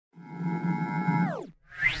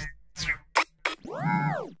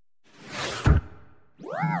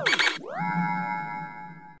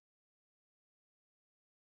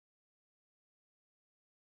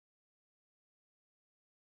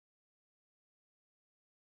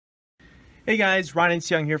Hey guys,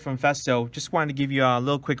 Ron-Festo here from Festo. Just wanted to give you a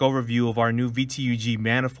little quick overview of our new VTUG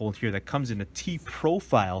manifold here that comes in a T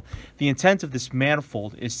profile. The intent of this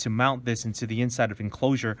manifold is to mount this into the inside of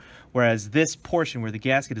enclosure, whereas this portion where the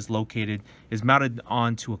gasket is located is mounted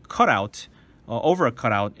onto a cutout, over a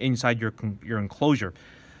cutout inside your enclosure.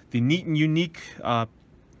 The neat and unique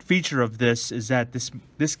feature of this is that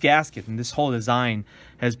this gasket and this whole design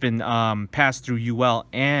has been passed through UL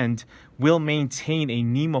and will maintain a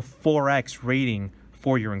NEMA 4X rating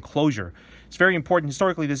for your enclosure. It's very important.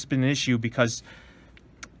 Historically, this has been an issue because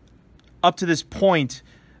up to this point,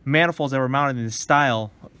 manifolds that were mounted in this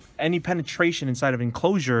style, any penetration inside of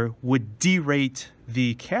enclosure would derate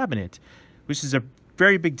the cabinet, which is a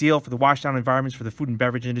very big deal for the washdown environments for the food and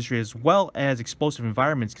beverage industry, as well as explosive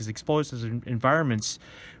environments, because explosive environments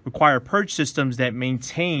require purge systems that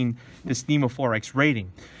maintain this NEMA 4X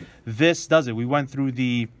rating. This does it. We went through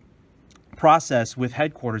the process with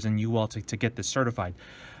headquarters and UL to get this certified.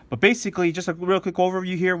 But basically, just a real quick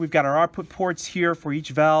overview here. We've got our output ports here for each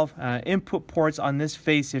valve, input ports on this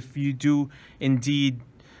face if you do indeed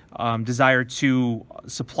desire to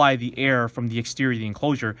supply the air from the exterior of the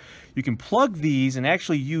enclosure. You can plug these and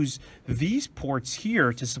actually use these ports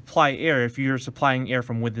here to supply air if you're supplying air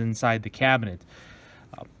from within inside the cabinet.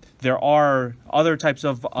 There are other types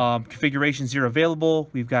of configurations here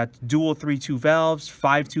available. We've got dual 3-2 valves,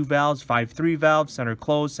 5-2 valves, 5-3 valves, center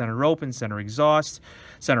closed, center open, center exhaust,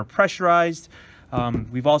 center pressurized.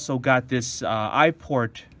 We've also got this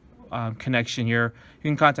I-port connection here. You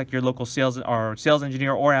can contact your local sales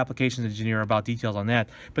engineer or applications engineer about details on that.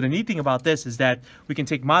 But the neat thing about this is that we can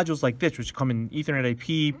take modules like this, which come in Ethernet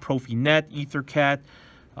IP, Profinet, EtherCAT,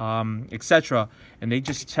 etc., and they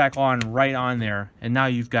just tack on right on there, and now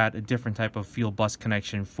you've got a different type of field bus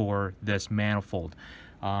connection for this manifold.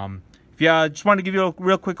 If you just wanted to give you a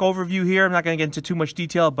real quick overview here, I'm not going to get into too much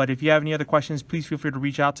detail, but if you have any other questions, please feel free to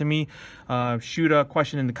reach out to me. Shoot a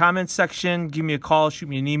question in the comments section, give me a call, shoot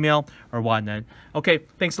me an email, or whatnot. Okay,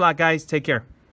 thanks a lot, guys. Take care.